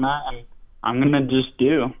 believe on that. And I'm going to just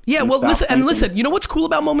do. Yeah, well, listen, you know what's cool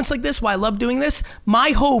about moments like this, why I love doing this?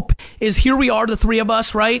 My hope is here we are, the three of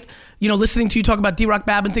us, right? You know, listening to you talk about D-Rock,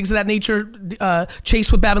 Babin, things of that nature,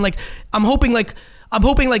 Chase with Babin. Like, I'm hoping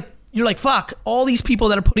you're like, fuck, all these people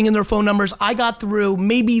that are putting in their phone numbers, I got through.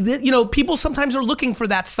 Maybe, people sometimes are looking for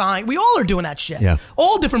that sign. We all are doing that shit. Yeah.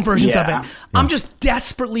 All different versions of it. Yeah. I'm just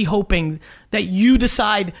desperately hoping that you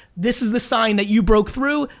decide this is the sign that you broke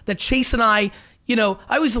through, that Chase and I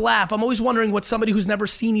always laugh. I'm always wondering what somebody who's never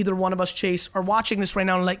seen either one of us, Chase, are watching this right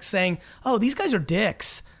now and like saying, oh, these guys are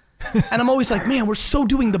dicks. And I'm always like, man, we're so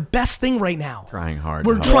doing the best thing right now. Trying hard.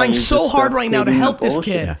 We're trying so hard right now to help this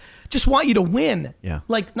kid. Yeah. Just want you to win. Yeah.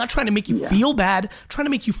 Like, not trying to make you feel bad, trying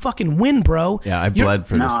to make you fucking win, bro. Yeah, I bled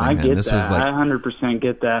for this thing, man. I get this that. was like... I 100%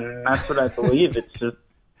 get that. And that's what I believe. It's just,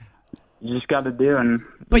 you just got to do. And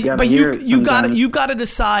you've got to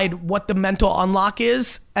decide what the mental unlock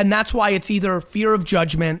is. And that's why it's either fear of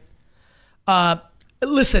judgment.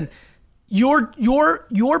 Listen,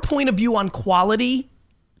 your point of view on quality,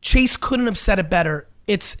 Chase couldn't have said it better.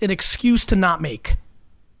 it's an excuse to not make.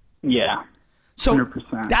 Yeah. So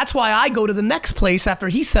 100%. that's why I go to the next place after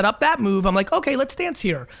he set up that move. I'm like, okay, let's dance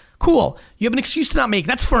here. Cool. You have an excuse to not make.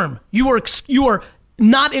 That's firm. You are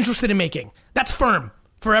not interested in making. That's firm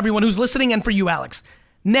for everyone who's listening and for you, Alex.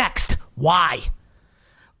 Next, why?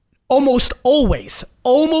 Almost always,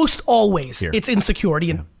 Fear. it's insecurity,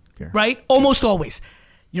 and Fear. right? Almost always.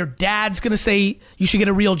 Your dad's going to say you should get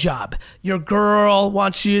a real job. Your girl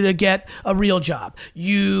wants you to get a real job.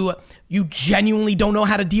 You genuinely don't know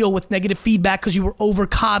how to deal with negative feedback because you were over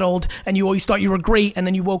coddled and you always thought you were great, and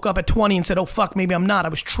then you woke up at 20 and said, oh fuck, maybe I'm not. I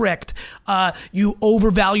was tricked. You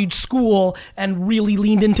overvalued school and really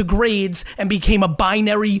leaned into grades and became a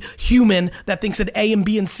binary human that thinks that A and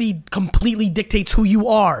B and C completely dictates who you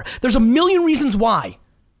are. There's a million reasons why.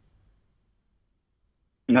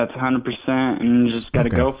 That's 100%, and you just got to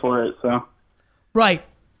go for it. So, Right.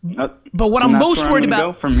 but what I'm most worried go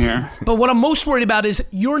about from here. But what I'm most worried about is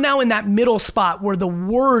you're now in that middle spot where the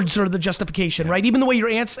words are the justification, right? Even the way you're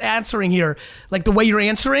answering here, like the way you're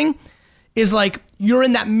answering is like you're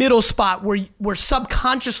in that middle spot where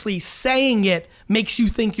subconsciously saying it makes you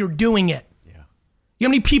think you're doing it. Yeah. You know how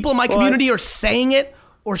many people in my community are saying it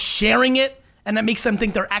or sharing it, and that makes them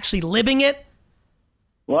think they're actually living it?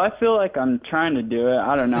 Well, I feel like I'm trying to do it.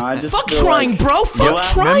 I don't know. I just Fuck feel trying, like, bro. Fuck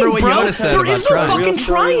trying, remember what bro. Yoda said There about is no trying. fucking Real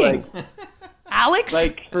story, trying. Alex?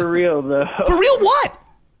 like for real though. For real what?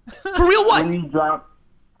 For real what? When you drop,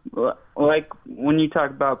 like when you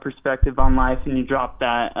talk about perspective on life, and you drop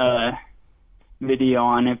that video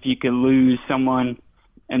on if you could lose someone,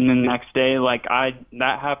 and the next day, like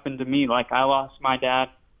that happened to me. Like I lost my dad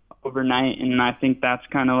overnight, and I think that's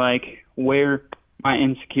kind of like where my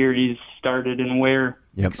insecurities started and where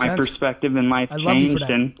my perspective in life changed.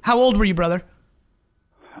 And how old were you, brother?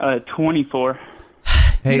 24.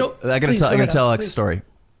 Hey, You know, I please, gotta go ahead, tell Alex, Alex a story.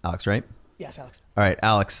 Alex, right? Yes, Alex. All right,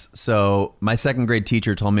 Alex. So my second grade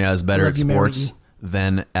teacher told me I was better Love at you, married sports you.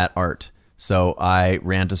 than at art. So I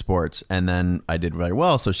ran to sports, and then I did very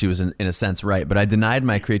well. So she was in a sense right, but I denied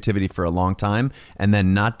my creativity for a long time. And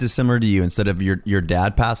then, not dissimilar to you, instead of your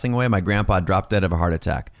dad passing away, my grandpa dropped dead of a heart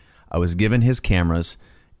attack. I was given his cameras,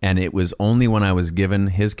 and it was only when I was given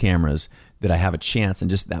his cameras that I have a chance, and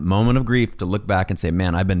just that moment of grief, to look back and say,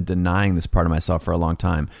 man, I've been denying this part of myself for a long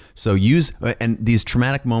time. So and these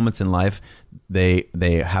traumatic moments in life,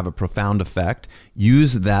 they have a profound effect.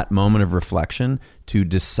 Use that moment of reflection to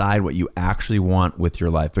decide what you actually want with your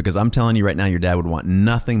life. Because I'm telling you right now, your dad would want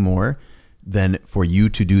nothing more than for you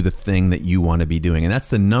to do the thing that you want to be doing. And that's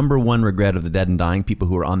the number one regret of the dead and dying people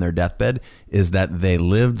who are on their deathbed, is that they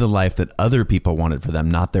lived the life that other people wanted for them,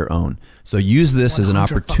 not their own. So use this as an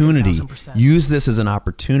opportunity. 100,000%. Use this as an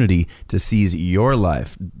opportunity to seize your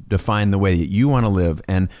life, define the way that you want to live,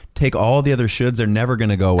 and take all the other shoulds. They're never going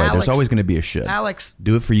to go away. Alex, There's always going to be a should. Alex.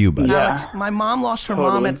 Do it for you, buddy. Yeah. Alex, my mom lost her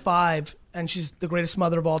Totally. mom at 5, and she's the greatest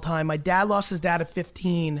mother of all time. My dad lost his dad at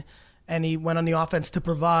 15, and he went on the offense to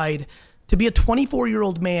provide. To be a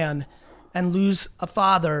 24-year-old man and lose a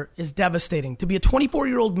father is devastating. To be a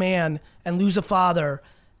 24-year-old man and lose a father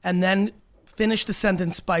and then finish the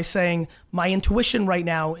sentence by saying, my intuition right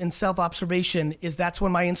now in self-observation is that's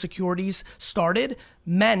when my insecurities started,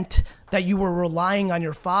 meant that you were relying on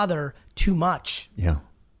your father too much. Yeah.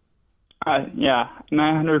 Yeah, and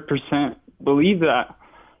I 100% believe that,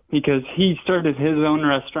 because he started his own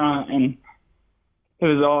restaurant, and it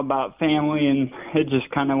was all about family, and it just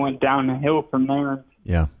kind of went down the hill from there.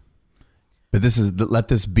 Yeah. But let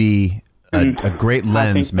this be a great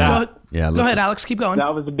lens, man. Go ahead, Alex. Keep going.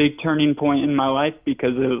 That was a big turning point in my life,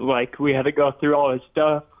 because it was like we had to go through all his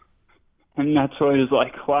stuff, and that's what it was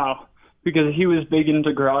like, wow. Because he was big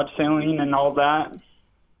into garage selling and all that.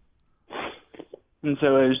 And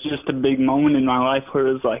so it was just a big moment in my life where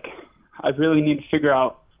it was like, I really need to figure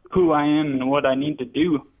out who I am and what I need to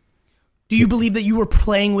do. Do you believe that you were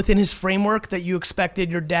playing within his framework, that you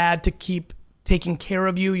expected your dad to keep taking care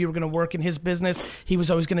of you? You were going to work in his business. He was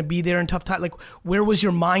always going to be there in tough times. Like, where was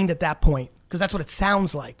your mind at that point? Because that's what it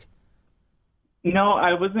sounds like. No,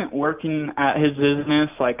 I wasn't working at his business.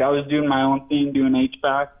 Like, I was doing my own thing, doing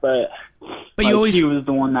HVAC, but like, you always... he was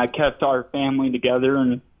the one that kept our family together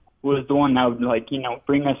and was the one that would, like, you know,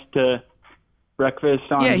 bring us to breakfast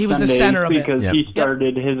on he was Sundays, the center of it. because he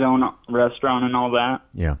started his own restaurant and all that.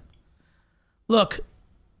 Yeah. Look,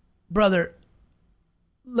 brother,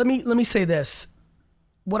 let me say this.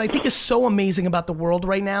 What I think is so amazing about the world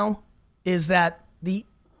right now is that the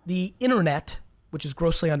internet, which is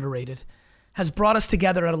grossly underrated, has brought us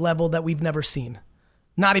together at a level that we've never seen.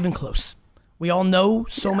 Not even close. We all know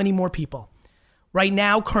so many more people. Right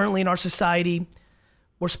now, currently in our society,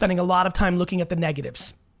 we're spending a lot of time looking at the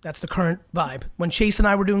negatives. That's the current vibe. When Chase and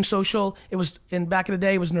I were doing social, it was back in the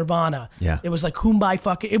day, it was Nirvana. Yeah. It was like Kumbaya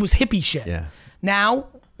fucking, it was hippie shit. Yeah. Now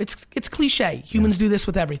it's cliche. Humans do this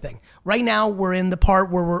with everything. Right now we're in the part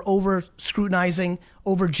where we're over scrutinizing,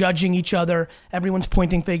 over judging each other. Everyone's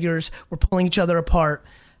pointing fingers. We're pulling each other apart.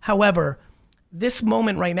 However, this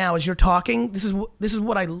moment right now, as you're talking, this is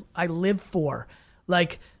what I live for.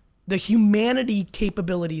 Like the humanity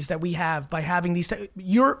capabilities that we have by having these.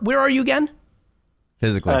 Where are you again?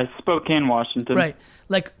 Physically. Spokane, Washington. Right.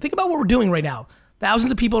 Like, think about what we're doing right now.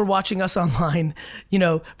 Thousands of people are watching us online,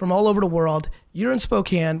 from all over the world. You're in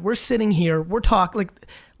Spokane. We're sitting here. We're talking.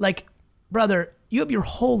 Like, brother, you have your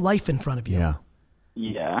whole life in front of you. Yeah.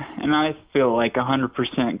 Yeah, and I feel like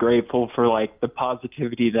 100% grateful for like the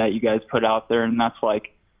positivity that you guys put out there, and that's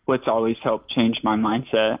like what's always helped change my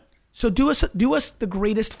mindset. So do us the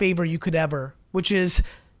greatest favor you could ever, which is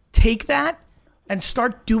take that and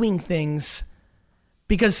start doing things.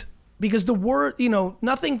 Because the word,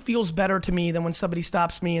 nothing feels better to me than when somebody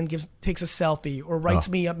stops me and takes a selfie or writes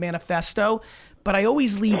me a manifesto. But I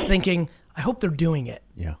always leave thinking, I hope they're doing it.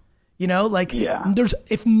 Yeah.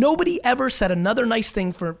 If nobody ever said another nice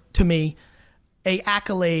thing to me, a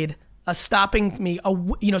accolade, a stopping me,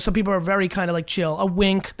 some people are very kind of like chill, a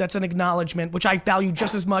wink, that's an acknowledgement, which I value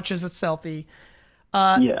just as much as a selfie.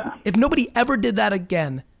 If nobody ever did that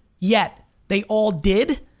again, yet they all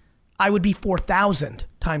did, I would be 4,000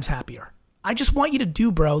 times happier. I just want you to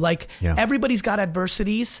do, bro. Like, everybody's got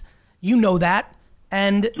adversities. You know that.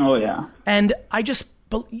 And and I just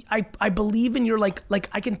I believe in your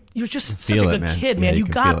you're just such a good kid, man. You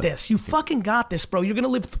got this. You fucking got this, bro. You're going to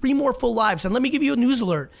live 3 more full lives. And let me give you a news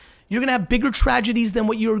alert. You're going to have bigger tragedies than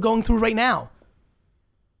what you're going through right now.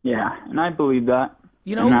 Yeah, and I believe that.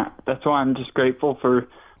 That's why I'm just grateful for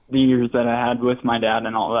the years that I had with my dad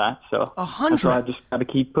and all that. So 100. That's why I just got to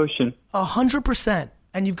keep pushing. 100%.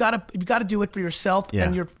 And you've got to do it for yourself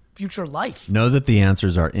and your future life. Know that the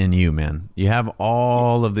answers are in you, man. You have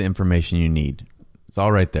all of the information you need. It's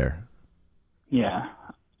all right there. Yeah,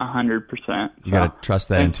 100%. You got to trust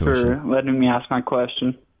that intuition. Thanks for letting me ask my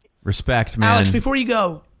question. Respect, man. Alex, before you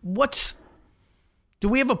go, do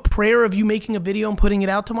we have a prayer of you making a video and putting it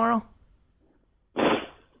out tomorrow?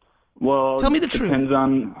 Well, tell me the truth. Depends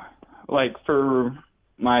on, for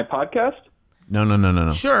my podcast.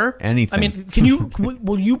 No. Sure. Anything. I mean,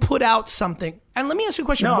 will you put out something? And let me ask you a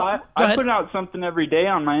question. No, I put out something every day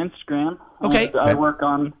on my Instagram. Okay. I work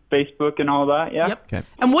on Facebook and all that. Yeah. Yep. Okay.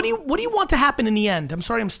 And what do you want to happen in the end? I'm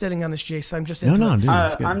sorry I'm sitting on this, Jace. I'm just dude.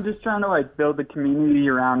 I'm just trying to build a community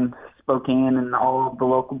around Spokane and all of the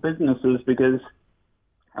local businesses because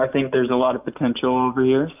I think there's a lot of potential over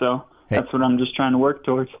here. So that's what I'm just trying to work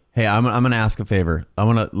towards. Hey, I'm going to ask a favor. I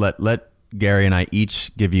want to let Gary and I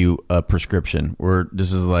each give you a prescription.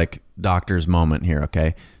 This is like doctor's moment here,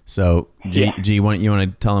 okay? So, G, you want to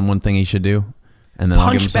tell him one thing he should do, and then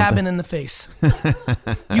I'll give him something? Punch Babin in the face.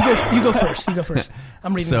 You go first. You go first.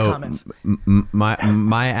 I'm reading the comments.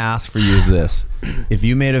 My ask for you is this: if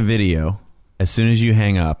you made a video, as soon as you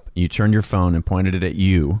hang up, you turned your phone and pointed it at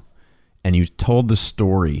you, and you told the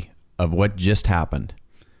story of what just happened,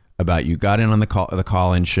 about you got in on the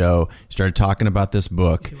call-in show, started talking about this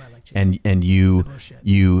book. And you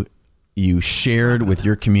shared with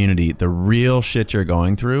your community the real shit you're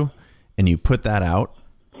going through, and you put that out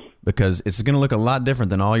because it's going to look a lot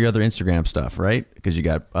different than all your other Instagram stuff, right? Because you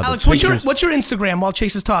got other Alex, pictures. what's your Instagram while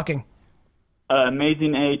Chase is talking?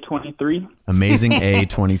 Amazing A23. Amazing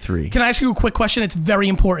A23. Can I ask you a quick question? It's very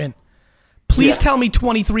important. Please tell me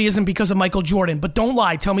 23 isn't because of Michael Jordan, but don't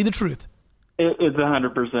lie. Tell me the truth. It's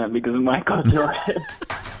 100% because of Michael Jordan.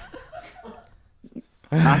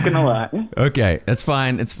 Not gonna lie. Okay, that's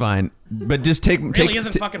fine. It's fine. But just take. Really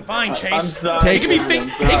isn't fucking fine, Chase. It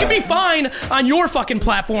can be fine on your fucking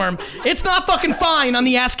platform. It's not fucking fine on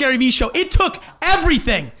the Ask Gary V show. It took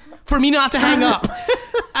everything for me not to hang up,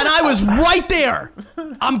 and I was right there.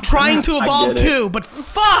 I'm trying to evolve too, but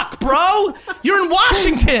fuck, bro, you're in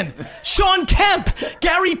Washington. Sean Kemp,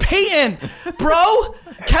 Gary Payton, bro,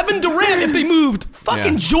 Kevin Durant. If they moved,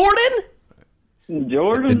 fucking Jordan.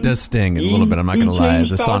 Jordan, it does sting a little bit. I'm not going to lie.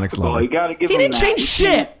 As a Sonics lover, he didn't change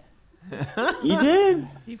shit. He did.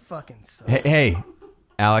 He fucking sucks. Hey,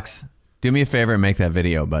 Alex, do me a favor and make that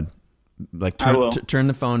video, bud. Turn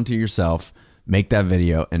the phone to yourself, make that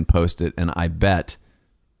video, and post it. And I bet.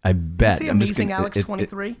 See, Amazing Alex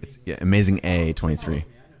 23. Amazing A23.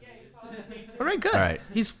 All right, good. All right,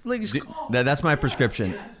 that's my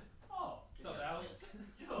prescription.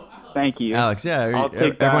 Thank you, Alex. Yeah,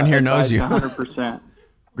 everyone here knows you. 100%.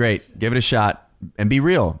 Great. Give it a shot and be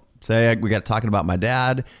real. Say we got talking about my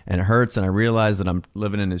dad and it hurts, and I realize that I'm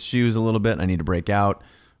living in his shoes a little bit. And I need to break out.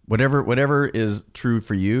 Whatever is true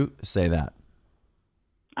for you, say that.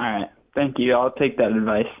 All right. Thank you. I'll take that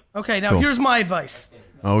advice. Okay, now Cool. here's my advice.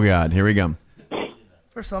 Oh God, here we go.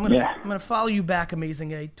 First of all, I'm gonna follow you back,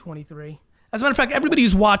 Amazing A23. As a matter of fact, everybody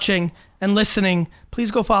who's watching and listening,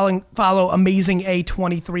 please go follow Amazing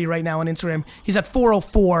A23 right now on Instagram. He's at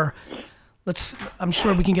 404. I'm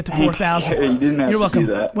sure we can get to 4,000. You didn't have You're to welcome.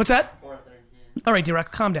 do that. What's that? All right,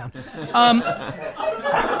 D-Rock, calm down.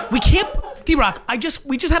 We can't, D-Rock,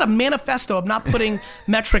 we just had a manifesto of not putting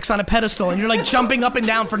metrics on a pedestal, and you're like jumping up and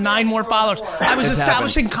down for 9 more followers. I was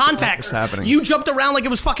establishing context. It's happening. You jumped around like it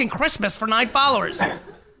was fucking Christmas for 9 followers.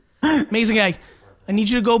 Amazing A, I need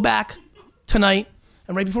you to go back tonight,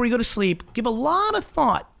 and right before you go to sleep, give a lot of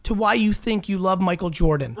thought to why you think you love Michael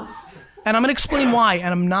Jordan. And I'm going to explain why, and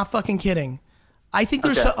I'm not fucking kidding. I think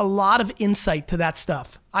there's a lot of insight to that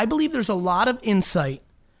stuff. I believe there's a lot of insight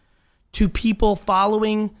to people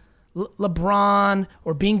following LeBron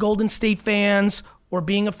or being Golden State fans or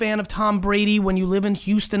being a fan of Tom Brady when you live in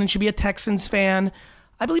Houston and should be a Texans fan.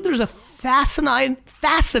 I believe there's a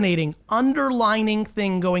fascinating underlining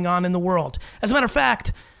thing going on in the world. As a matter of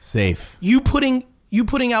fact, Safe. you putting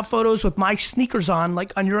out photos with my sneakers on,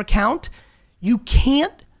 like on your account, you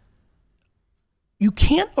can't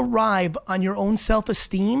arrive on your own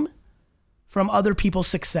self-esteem from other people's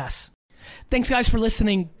success. Thanks, guys, for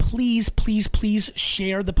listening. Please, please, please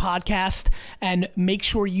share the podcast and make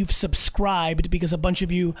sure you've subscribed, because a bunch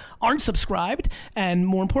of you aren't subscribed. And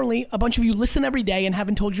more importantly, a bunch of you listen every day and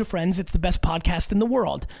haven't told your friends it's the best podcast in the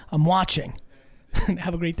world. I'm watching.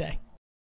 Have a great day.